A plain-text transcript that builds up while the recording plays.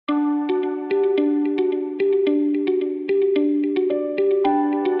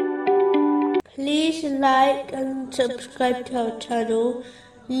like and subscribe to our channel.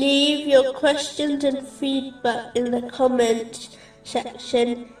 Leave your questions and feedback in the comments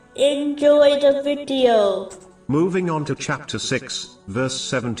section. Enjoy the video. Moving on to chapter 6, verse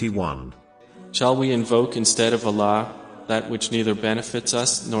 71. Shall we invoke instead of Allah that which neither benefits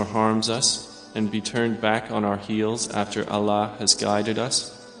us nor harms us, and be turned back on our heels after Allah has guided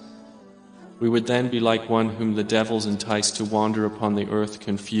us? We would then be like one whom the devils entice to wander upon the earth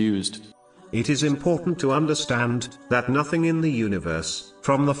confused. It is important to understand that nothing in the universe,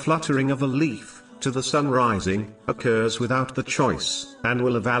 from the fluttering of a leaf to the sun rising, occurs without the choice and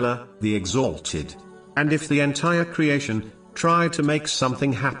will of Allah, the Exalted. And if the entire creation tried to make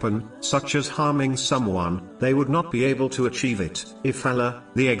something happen, such as harming someone, they would not be able to achieve it, if Allah,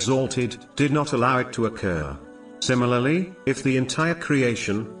 the Exalted, did not allow it to occur. Similarly, if the entire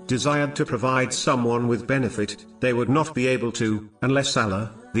creation desired to provide someone with benefit, they would not be able to, unless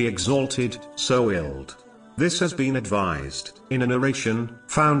Allah, the Exalted, so willed. This has been advised in a narration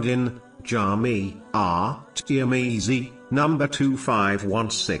found in Jami' at-Tirmizi, number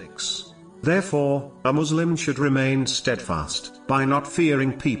 2516. Therefore, a Muslim should remain steadfast by not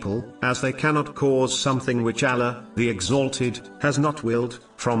fearing people, as they cannot cause something which Allah, the Exalted, has not willed,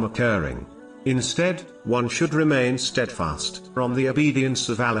 from occurring. Instead, one should remain steadfast from the obedience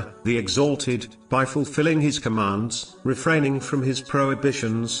of Allah, the Exalted, by fulfilling His commands, refraining from His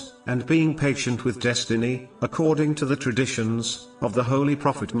prohibitions, and being patient with destiny, according to the traditions of the Holy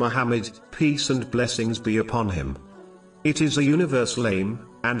Prophet Muhammad, peace and blessings be upon him. It is a universal aim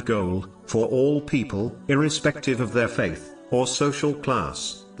and goal for all people, irrespective of their faith or social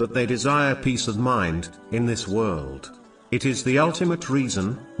class, that they desire peace of mind in this world. It is the ultimate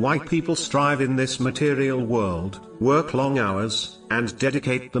reason why people strive in this material world, work long hours, and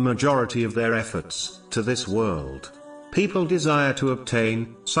dedicate the majority of their efforts to this world. People desire to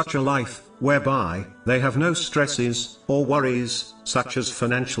obtain such a life whereby they have no stresses or worries, such as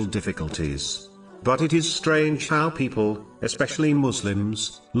financial difficulties. But it is strange how people, especially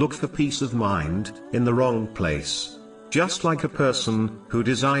Muslims, look for peace of mind in the wrong place. Just like a person who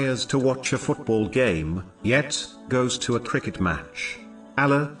desires to watch a football game, yet goes to a cricket match.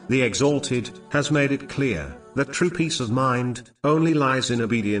 Allah, the Exalted, has made it clear that true peace of mind only lies in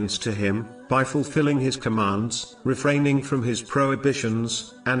obedience to Him, by fulfilling His commands, refraining from His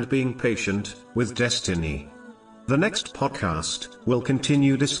prohibitions, and being patient with destiny. The next podcast will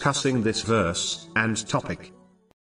continue discussing this verse and topic.